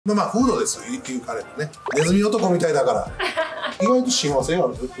まあフードですよ、言うかれてね。ネズミ男みたいだから。意外と親和性があ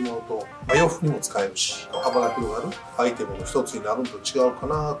るというものと、洋服にも使えるし、幅が広がるアイテムの一つになるのと違うか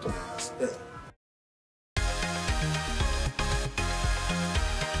なと思いますね。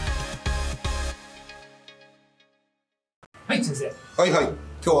はい、先生。はいはい。今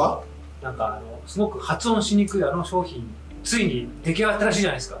日はなんかすごく発音しにくい商品、ついに出来上がったらしいじゃ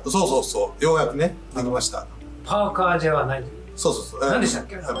ないですか。そうようやくね、できました。パーカーじゃないという。そう。何でしたっ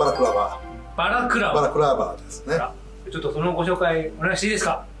け？バラクラバ。バラクラバ。バラクラバですね。ちょっとそのご紹介お願いしていいです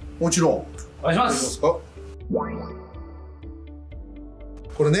か？もちろん。お願いします。こ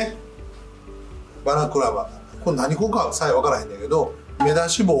れね、バラクラバ。これ何語かさえ分からへんねんけど、目出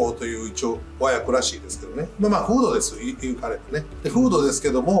し帽という一応和訳らしいですけどね。まあフードですよ、言うかれてね。でフードですけ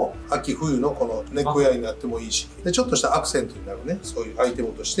ども、秋冬のこのネックウェアになってもいいし、でちょっとしたアクセントになるね、そういうアイテ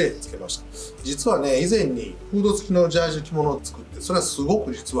ムとして付けました。実はね、以前にフード付きのジャージ着物を作って、それはすご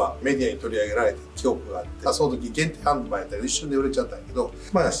く実はメディアに取り上げられた記憶があって、その時限定販売やったり一瞬で売れちゃったんやけど、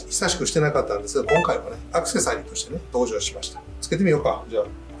まあ久しくしてなかったんですが、今回はね、アクセサリーとしてね、登場しました。つけてみようか。じゃあ、こ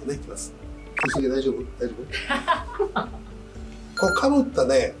れね、いきます。大丈夫こうかぶった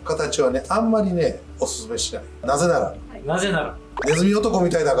ね形はねあんまりねおすすめしない。なぜならネズミ男み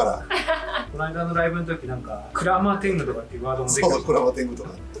たいだから。この間のライブの時なんかクラマテングとかっていうワードもできた。そうクラマテングと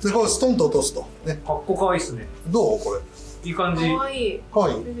かでこれストンと落とすとね。かっこかわいいっすね。どうこれ。いい感じ。かわいい。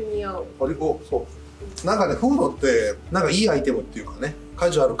似合う。そうなんかねフードってなんかいいアイテムっていうかね、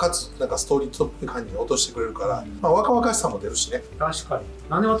カジュアルかつなんかストリートっぽい感じに落としてくれるから、まあ若々しさも出るしね。確かに。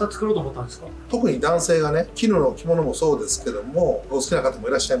なんでまた作ろうと思ったんですか？特に男性がね、絹の着物もそうですけども、お好きな方も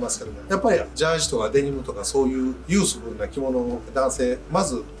いらっしゃいますけども、やっぱりジャージとかデニムとかそういうユースフルな着物を男性ま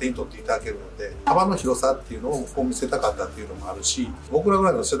ず手に取っていただけるので、幅の広さっていうのを見せたかったっていうのもあるし、僕らぐ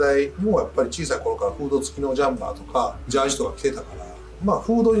らいの世代もやっぱり小さい頃からフード付きのジャンバーとかジャージとか着てたから、まあ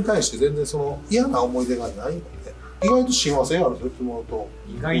フードに対して全然その嫌な思い出がないので、意外と親和性があるんですよ、着物と。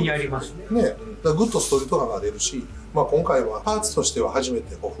意外にありますね。ね、だからグッとストリート感が出るし、まあ今回はパーツとしては初め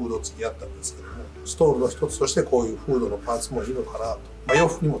てこうフード付きやったんですけども、ストールの一つとしてこういうフードのパーツもいいのかなと。まあ洋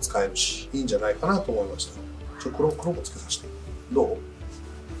服にも使えるし、いいんじゃないかなと思いました。黒もつけさせて。どう？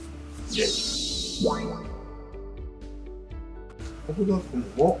福田君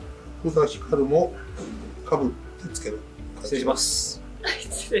も、福田光もかぶってつける。失礼します。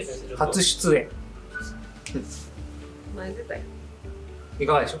失礼します。初出演。前出たよ。い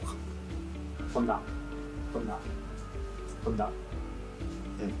かがでしょうか。こんな。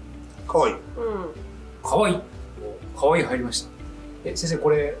かわいい。かわいい。かわいい入りました。先生こ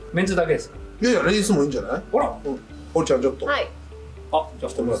れメンズだけですか？いやレースもいいんじゃない？ほら。おちゃんちょっと。はい。じゃあ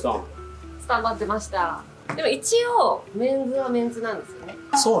ひとみさん。スタンバってました。でも一応メンズはメンズなんですよね。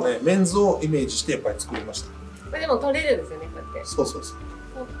そうね、メンズをイメージしてやっぱり作りました。これでも取れるんですよね、こうやって。そう。取っ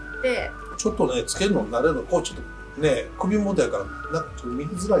て。ちょっとね、つけるの慣れるの、こうちょっとね、首元やから、なんかちょっと見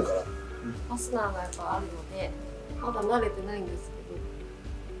づらいから。ファスナーがやっぱあるので、まだ慣れてないんです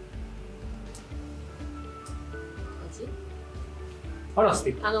けど。あら素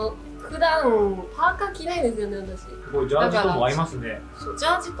敵。普段パーカー着ないんですよね、私。これジャージとも合いますね。そう、ジ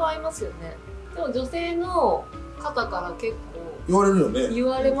ャージと合いますよね。でも女性の方から結構言われるよね。言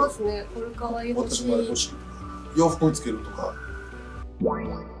われますね。これ可愛い欲しい。私も欲しい。洋服につけるとか。はい。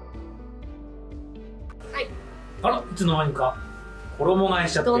あら、いつの間にか衣替え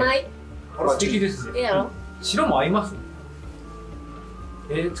しちゃって。どない？あら素敵ですね。やろ？白も合いますね。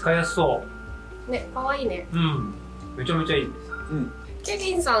使いやすそう。ね、可愛いね。めちゃめちゃいいです。ケ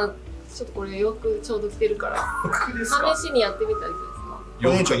ビンさん、ちょっとこれ洋服ちょうど着てるから。試しにやってみたらいいですか？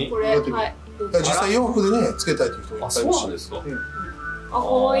洋服に。これ、はい。実際洋服でね、つけたいという人もいっぱいいるし。そうなんですか。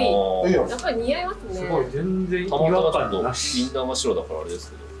可愛い。やっぱり似合いますね。すごい、全然違たまたま和ちょっとインナ感なし。ー真っ白だからあれで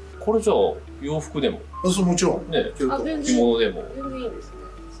すけど、これじゃあ洋服でもそう、もちろん。ね、着ると。着物でも全然いいですね。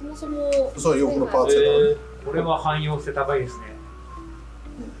そもそも。そう、洋服のパーツやからね。これは汎用性高いですね。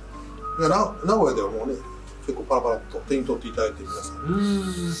いや、名古屋ではもうね、結構パラパラっと手に取っていただいて皆さ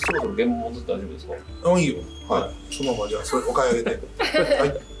ん。そろそろ原文持って大丈夫ですか？いいよ。はい。そのままじゃあそれお買い上げて。はい。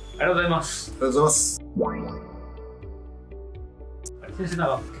ありがとうございます。ありがとうございます。先生、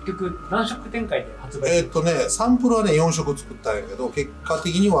なんか結局何色展開で発売？サンプルはね4色作ったんやけど、結果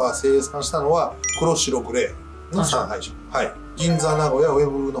的には生産したのは黒白グレーの3配色。はい。銀座名古屋ウェ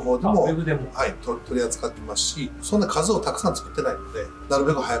ブの方でも、はい、取り扱ってますし、そんな数をたくさん作ってないので、なる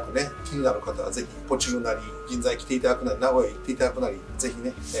べく早くね、気になる方はぜひポチるなり、銀座に来ていただくなり、名古屋に行っていただくなり、ぜひ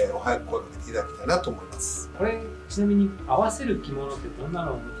ね、お早く声かけていただきたいなと思います。これちなみに合わせる着物ってどんな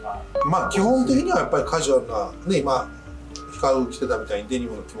のが？まあ基本的にはやっぱりカジュアルなね、今光着てたみたいにデニ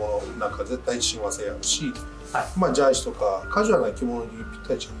ムの着物なんか絶対親和性あるし、はい、ジャージとかカジュアルな着物にぴっ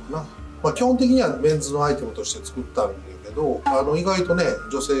たりちゃうかな。基本的にはメンズのアイテムとして作ったんだけど、意外とね、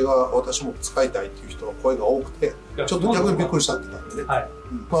女性が私も使いたいっていう人の声が多くて、ちょっと逆にびっくりしたって感じね。はい、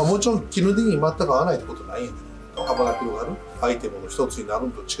もちろん着る的に全く合わないってことないんやけど、幅が広がるアイテムの一つになる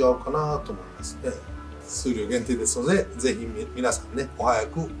のと違うかなと思いますね。数量限定ですので、ぜひ皆さんね、お早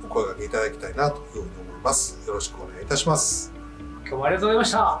くお声掛けいただきたいなというふうに思います。よろしくお願いいたします。今日もありがとうございま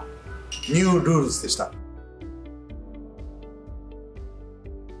した。ニュールールズでした。